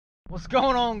What's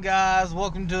going on, guys?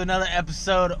 Welcome to another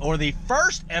episode, or the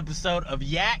first episode of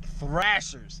Yak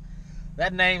Thrashers.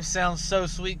 That name sounds so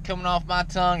sweet coming off my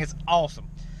tongue. It's awesome.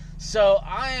 So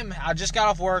I just got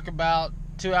off work about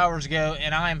 2 hours ago,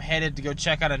 and I am headed to go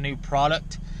check out a new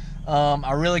product.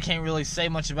 I really can't say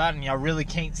much about it, and y'all really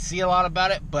can't see a lot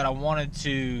about it, but I wanted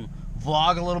to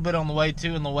vlog a little bit on the way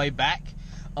to and the way back.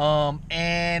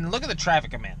 And look at the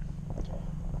traffic I'm in.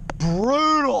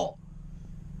 Brutal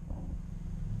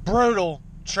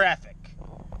traffic.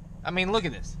 I mean, look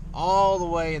at this. All the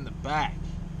way in the back.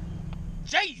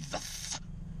 Jesus!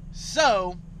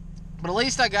 So, but at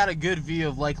least I got a good view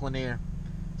of Lake Lanier.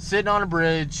 Sitting on a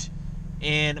bridge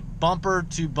in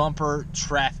bumper-to-bumper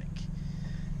traffic.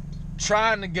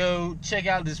 Trying to go check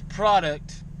out this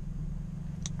product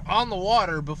on the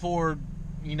water before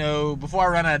I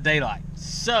run out of daylight.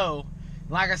 So,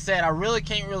 like I said, I really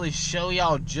can't show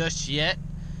y'all just yet.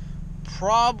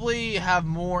 Probably have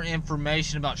more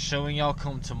information about showing y'all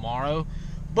come tomorrow,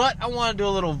 but I want to do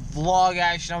a little vlog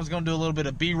action. I was going to do a little bit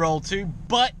of B-roll too,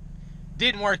 but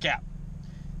didn't work out,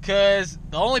 because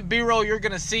the only B-roll you're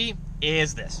going to see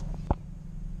is this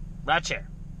right here.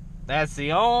 That's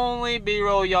the only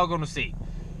B-roll y'all going to see,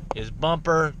 is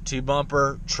bumper to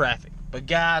bumper traffic. But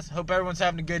guys, hope everyone's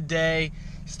having a good day.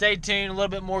 Stay tuned, a little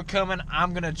bit more coming.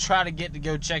 I'm going to try to get to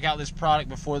go check out this product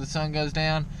before the sun goes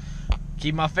down.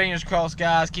 Keep my fingers crossed,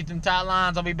 guys. Keep them tight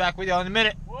lines. I'll be back with y'all in a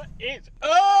minute. What is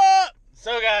up?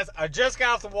 So, guys, I just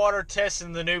got off the water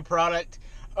testing the new product.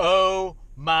 Oh,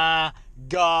 my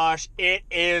gosh. It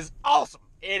is awesome.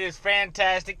 It is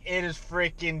fantastic. It is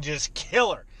freaking just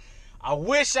killer. I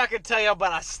wish I could tell y'all,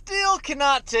 but I still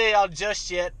cannot tell y'all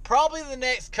just yet. Probably the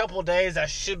next couple of days I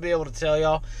should be able to tell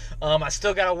y'all. I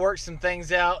still got to work some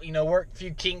things out, work a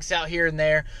few kinks out here and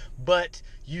there. But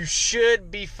you should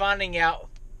be finding out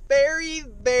very,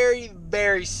 very,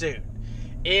 very soon.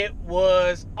 It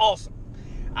was awesome.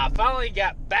 I finally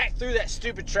got back through that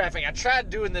stupid traffic. I tried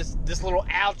doing this little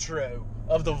outro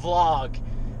of the vlog,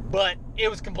 but it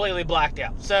was completely blacked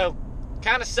out. So,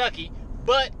 kind of sucky.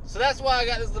 But, so that's why I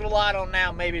got this little light on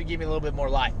now, maybe to give me a little bit more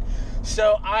light.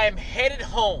 So, I am headed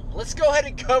home. Let's go ahead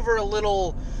and cover a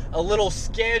little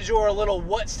schedule, or a little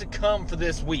what's to come for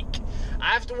this week. I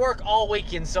have to work all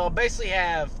weekend, so I basically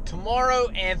have tomorrow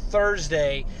and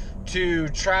Thursday to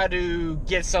try to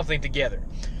get something together.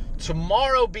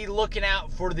 Tomorrow, be looking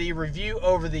out for the review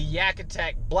over the Yak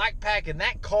Attack Black Pack, and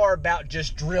that car about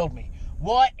just drilled me.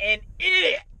 What an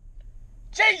idiot!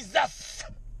 Jesus!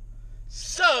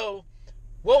 So,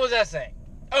 what was I saying?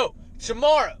 Oh,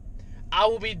 tomorrow I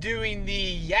will be doing the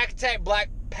Yak Attack Black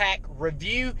Pack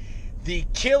review. The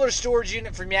killer storage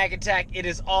unit from Yak Attack. It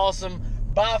is awesome.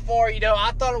 By far,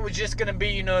 I thought it was just going to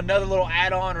be, another little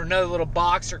add-on or another little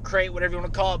box or crate, whatever you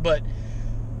want to call it. But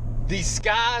the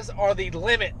skies are the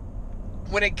limit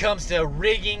when it comes to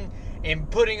rigging and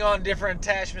putting on different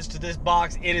attachments to this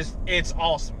box. It's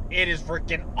awesome. It is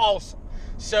freaking awesome.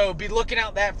 So be looking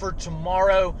out that for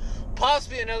tomorrow.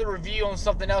 Possibly another review on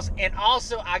something else. And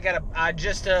also, I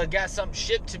just got something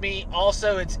shipped to me.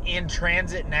 Also, it's in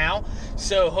transit now.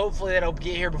 So hopefully that'll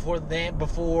get here before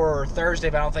Thursday,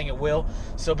 but I don't think it will.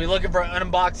 So be looking for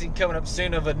an unboxing coming up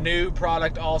soon of a new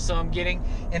product also I'm getting.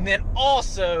 And then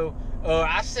also,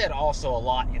 I said also a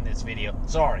lot in this video.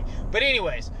 Sorry. But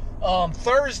anyways,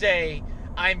 Thursday,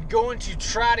 I'm going to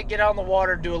try to get on the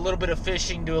water, do a little bit of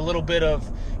fishing, do a little bit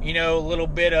of,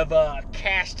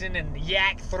 casting and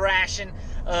yak thrashing.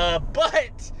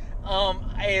 But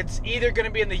it's either going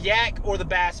to be in the yak or the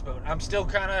bass boat. I'm still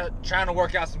kind of trying to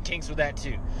work out some kinks with that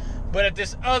too. But if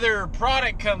this other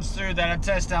product comes through that I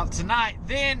test out tonight,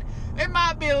 then it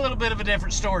might be a little bit of a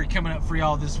different story coming up for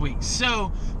y'all this week.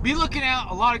 So be looking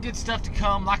out. A lot of good stuff to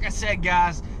come. Like I said,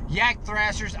 guys, Yak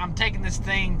Thrashers, I'm taking this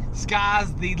thing,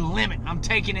 sky's the limit. I'm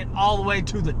taking it all the way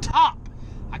to the top.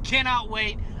 I cannot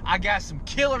wait. I got some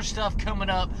killer stuff coming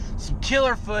up, some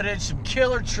killer footage, some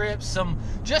killer trips, some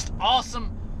just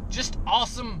awesome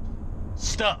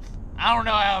stuff. I don't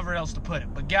know however else to put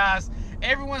it. But guys,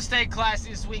 everyone stay classy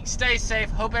this week. Stay safe.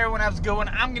 Hope everyone has a good one.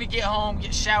 I'm going to get home,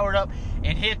 get showered up,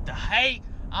 and hit the hay.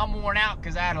 I'm worn out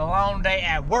because I had a long day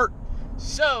at work.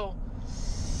 So,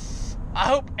 I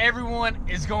hope everyone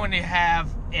is going to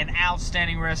have an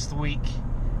outstanding rest of the week.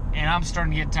 And I'm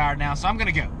starting to get tired now, so I'm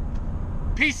going to go.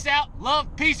 Peace out.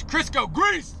 Love, peace, Crisco,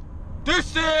 Grease.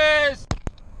 Deuces.